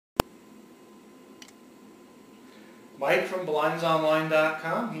Mike from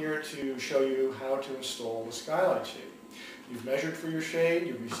blindsonline.com here to show you how to install the Skylight shade. You've measured for your shade,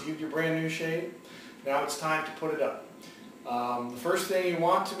 you've received your brand new shade, now it's time to put it up. The first thing you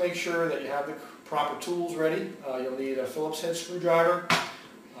want to make sure that you have the proper tools ready. You'll need a Phillips head screwdriver,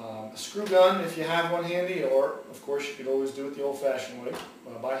 a screw gun if you have one handy, or of course you could always do it the old-fashioned way,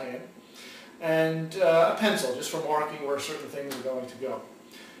 by hand, and a pencil just for marking where certain things are going to go.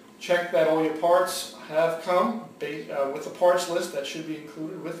 Check that all your parts have come with the parts list that should be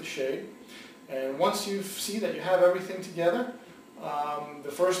included with the shade. And once you see that you have everything together,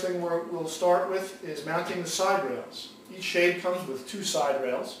 the first thing we'll start with is mounting the side rails. Each shade comes with two side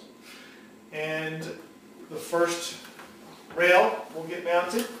rails, and the first rail will get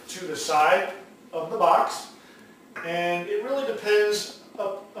mounted to the side of the box, and it really depends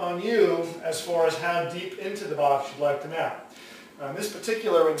on you as far as how deep into the box you'd like to mount. On this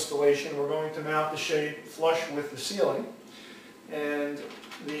particular installation, we're going to mount the shade flush with the ceiling, and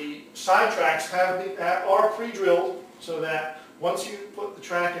the side tracks are pre-drilled so that once you put the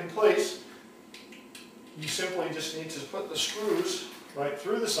track in place, you simply just need to put the screws right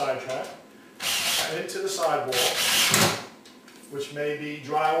through the side track and into the sidewall, which may be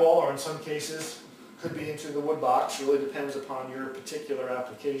drywall or in some cases could be into the wood box. It really depends upon your particular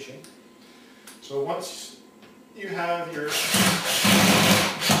application. So once you have your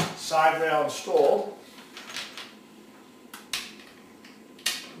side rail installed,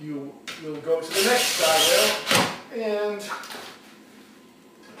 you will go to the next side rail and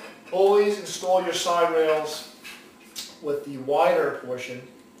always install your side rails with the wider portion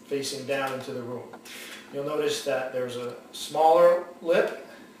facing down into the room. You'll notice that there's a smaller lip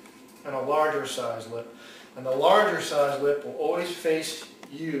and a larger size lip, and the larger size lip will always face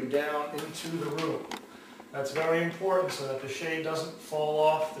you down into the room. That's very important so that the shade doesn't fall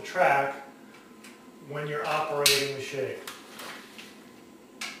off the track when you're operating the shade.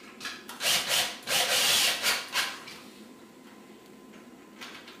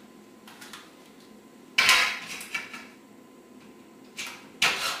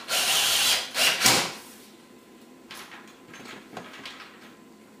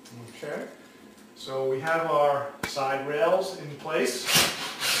 Okay, so we have our side rails in place,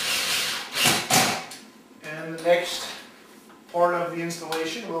 and the next part of the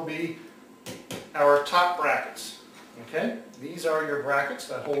installation will be our top brackets. Okay, these are your brackets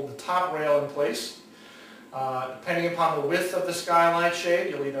that hold the top rail in place. Depending upon the width of the Skylight shade,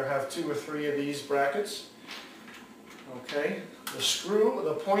 you'll either have 2 or 3 of these brackets. Okay,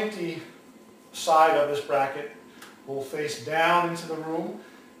 the pointy side of this bracket will face down into the room,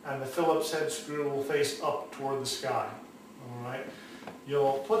 and the Phillips head screw will face up toward the sky. All right.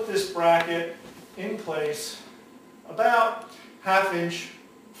 You'll put this bracket in place about ½ inch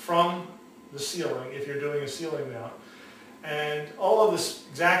from the ceiling if you're doing a ceiling mount. And all of the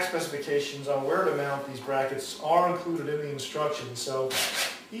exact specifications on where to mount these brackets are included in the instructions, so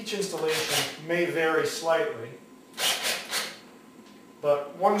each installation may vary slightly.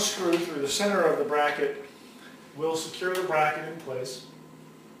 But one screw through the center of the bracket will secure the bracket in place.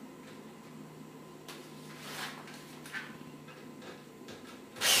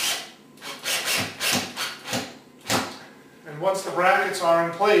 Once the brackets are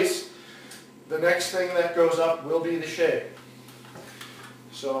in place, the next thing that goes up will be the shade.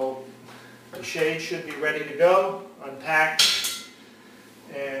 So the shade should be ready to go, unpacked,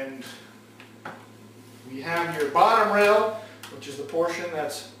 and we have your bottom rail, which is the portion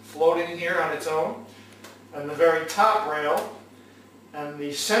that's floating here on its own, and the very top rail, and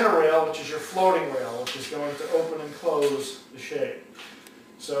the center rail, which is your floating rail, which is going to open and close the shade.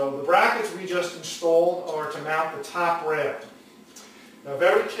 So the brackets we just installed are to mount the top rail. Now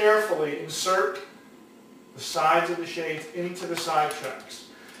very carefully insert the sides of the shades into the side tracks.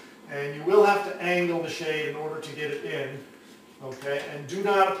 And you will have to angle the shade in order to get it in. Okay? And do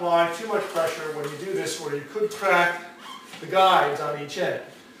not apply too much pressure when you do this, or you could crack the guides on each end.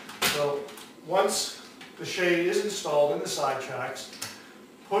 So once the shade is installed in the side tracks,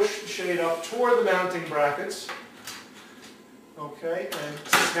 push the shade up toward the mounting brackets. Okay, and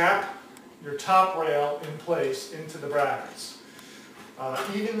snap your top rail in place into the brackets.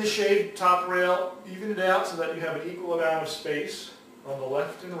 Even the shade top rail, even it out so that you have an equal amount of space on the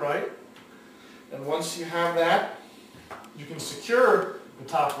left and right. And once you have that, you can secure the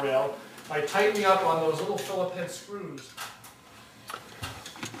top rail by tightening up on those little Phillips head screws.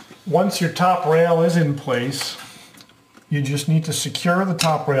 Once your top rail is in place, you just need to secure the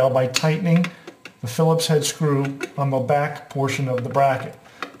top rail by tightening the Phillips head screw on the back portion of the bracket.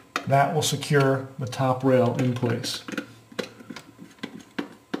 That will secure the top rail in place.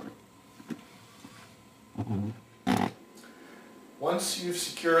 Mm-hmm. Once you've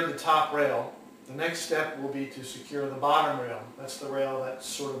secured the top rail, the next step will be to secure the bottom rail. That's the rail that's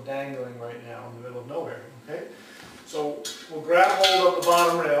sort of dangling right now in the middle of nowhere. Okay? So we'll grab hold of the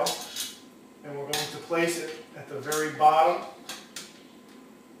bottom rail and we're going to place it at the very bottom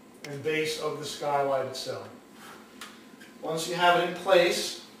and base of the skylight itself. Once you have it in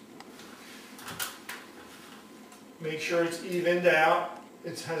place, make sure it's evened out.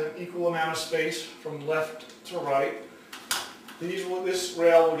 It has an equal amount of space from left to right. This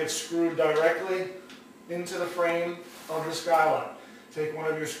rail will get screwed directly into the frame of the skylight. Take one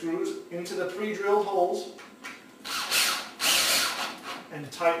of your screws into the pre-drilled holes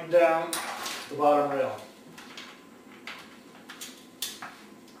and tighten down the bottom rail.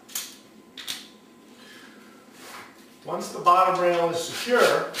 Once the bottom rail is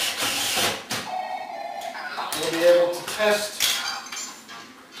secure, we'll be able to test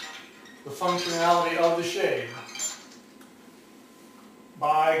the functionality of the shade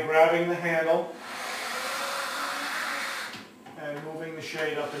by grabbing the handle and moving the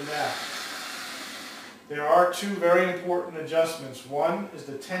shade up and down. There are two very important adjustments. One is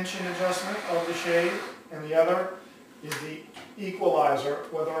the tension adjustment of the shade, and the other is the equalizer,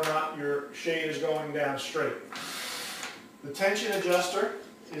 whether or not your shade is going down straight. The tension adjuster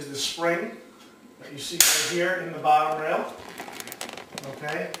is the spring that you see right here in the bottom rail.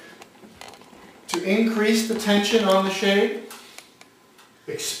 Okay? To increase the tension on the shade,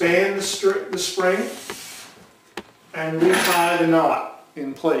 expand the spring and retie the knot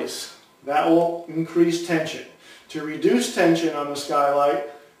in place. That will increase tension. To reduce tension on the skylight,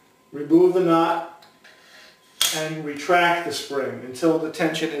 remove the knot and retract the spring until the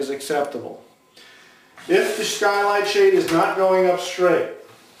tension is acceptable. If the skylight shade is not going up straight,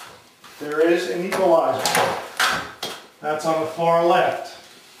 there is an equalizer. That's on the far left.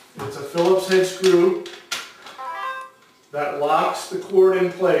 It's a Phillips head screw that locks the cord in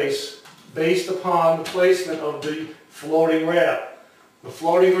place based upon the placement of the floating rail. The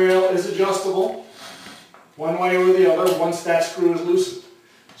floating rail is adjustable one way or the other once that screw is loosened.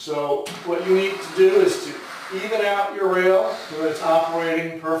 So what you need to do is to even out your rail so that it's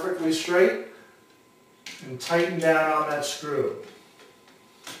operating perfectly straight and tighten down on that screw.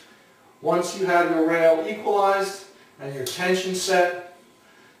 Once you have your rail equalized and your tension set,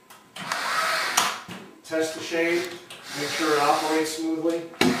 test the shade, make sure it operates smoothly.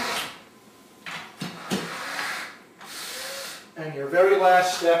 And your very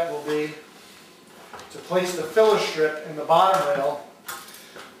last step will be to place the filler strip in the bottom rail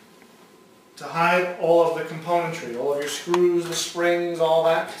to hide all of the componentry, all of your screws, the springs, all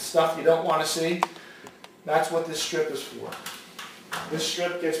that stuff you don't want to see. That's what this strip is for. This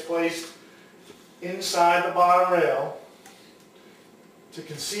strip gets placed inside the bottom rail to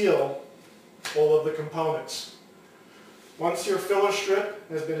conceal all of the components. Once your filler strip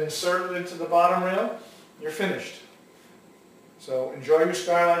has been inserted into the bottom rail, you're finished. So enjoy your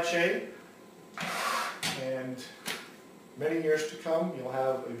skylight shade, and many years to come you'll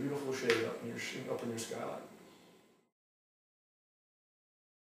have a beautiful shade up in your skylight.